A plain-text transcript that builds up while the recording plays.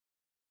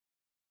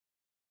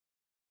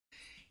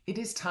It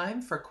is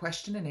time for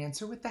question and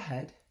answer with the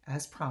head,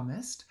 as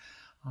promised.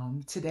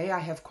 Today I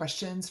have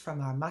questions from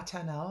our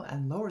maternelle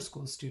and lower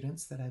school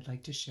students that I'd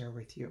like to share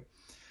with you.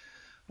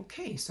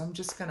 Okay, so I'm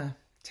just going to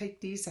take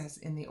these as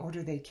in the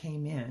order they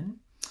came in.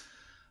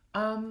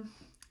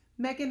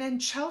 Megan and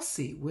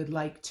Chelsea would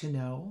like to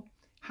know,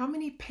 how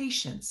many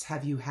patients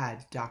have you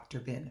had,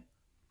 Dr. Bihn?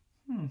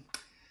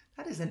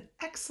 That is an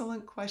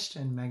excellent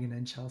question, Megan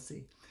and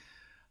Chelsea.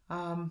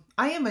 I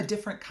am a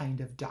different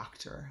kind of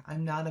doctor.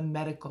 I'm not a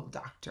medical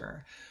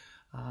doctor.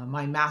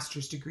 My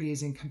master's degree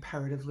is in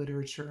comparative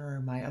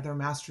literature. My other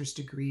master's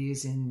degree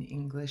is in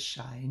English,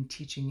 in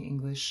teaching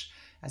English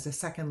as a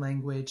second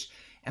language.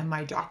 And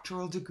my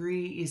doctoral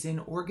degree is in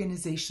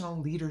organizational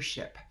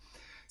leadership.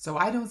 So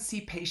I don't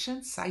see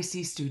patients, I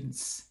see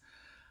students.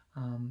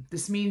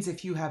 This means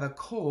if you have a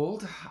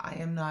cold, I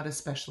am not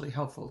especially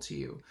helpful to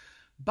you.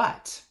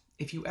 But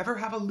if you ever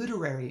have a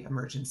literary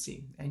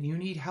emergency and you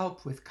need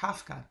help with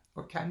Kafka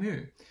or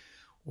Camus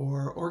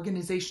or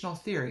organizational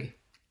theory,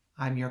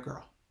 I'm your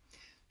girl.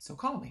 So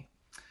call me.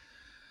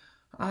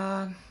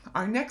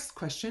 Our next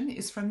question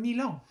is from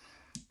Milan.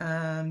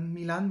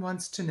 Milan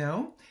wants to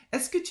know,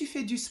 est-ce que tu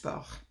fais du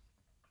sport?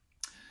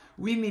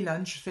 Oui,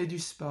 Milan, je fais du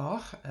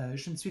sport.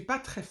 Je ne suis pas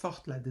très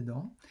forte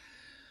là-dedans.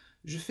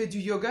 Je fais du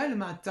yoga le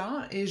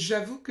matin et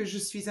j'avoue que je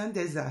suis un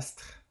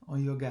désastre en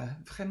yoga.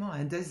 Vraiment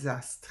un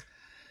désastre.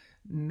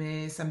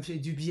 Mais ça me fait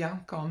du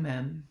bien quand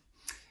même.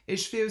 Et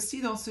je fais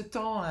aussi dans ce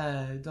temps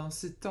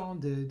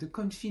de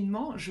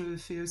confinement, je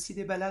fais aussi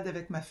des balades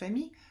avec ma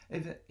famille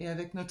et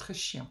avec notre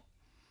chien.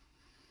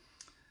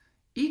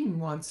 Eden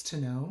wants to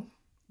know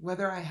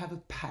whether I have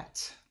a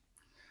pet.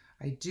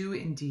 I do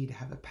indeed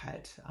have a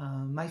pet.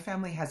 My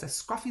family has a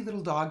scruffy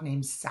little dog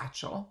named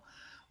Satchel.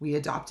 We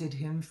adopted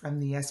him from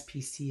the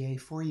SPCA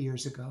 4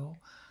 years ago.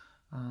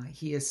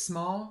 He is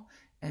small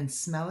and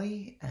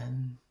smelly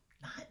and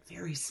not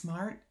very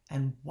smart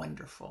and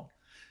wonderful.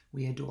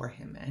 We adore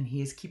him, and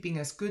he is keeping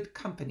us good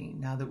company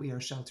now that we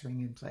are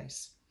sheltering in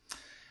place.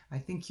 I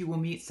think you will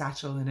meet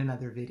Satchel in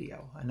another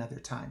video, another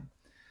time.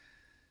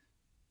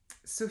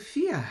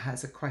 Sophia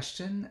has a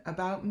question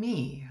about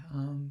me.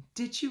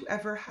 Did you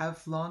ever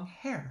have long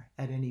hair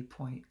at any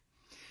point?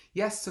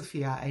 Yes,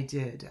 Sophia, I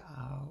did.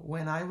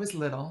 When I was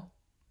little,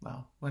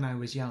 well, when I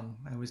was young,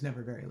 I was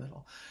never very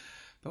little.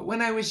 But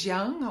when I was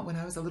young, when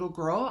I was a little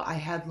girl, I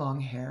had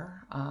long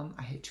hair.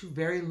 I had 2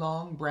 very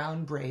long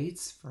brown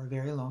braids for a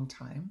very long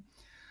time.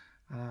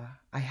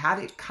 I had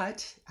it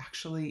cut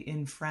actually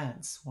in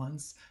France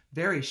once,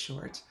 very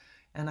short,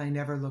 and I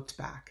never looked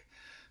back.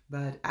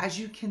 But as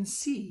you can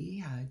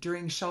see,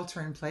 during shelter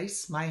in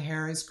place, my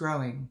hair is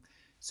growing.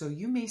 So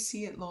you may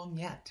see it long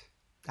yet.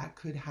 That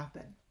could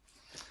happen.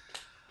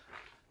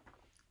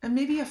 And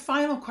maybe a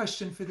final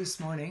question for this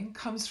morning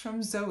comes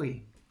from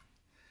Zoe.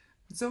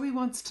 Zoe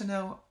wants to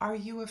know, are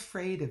you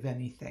afraid of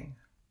anything?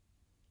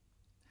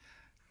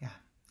 Yeah,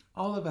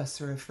 all of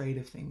us are afraid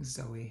of things,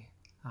 Zoe.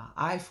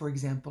 I, for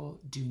example,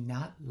 do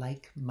not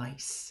like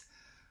mice.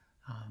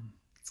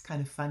 It's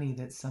kind of funny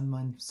that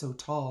someone so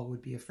tall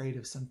would be afraid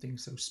of something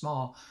so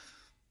small,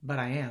 but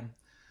I am.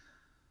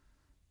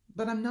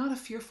 But I'm not a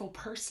fearful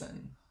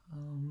person.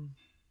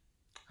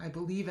 I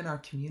believe in our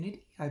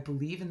community. I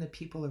believe in the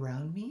people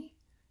around me.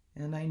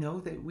 And I know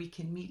that we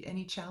can meet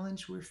any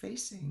challenge we're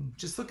facing.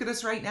 Just look at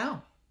us right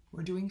now.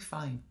 We're doing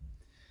fine.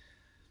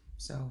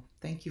 So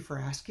thank you for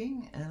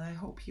asking, and I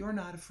hope you're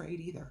not afraid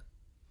either.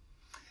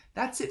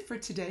 That's it for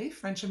today,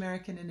 French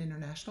American and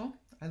International.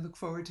 I look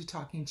forward to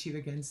talking to you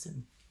again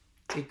soon.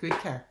 Take good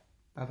care.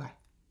 Bye-bye.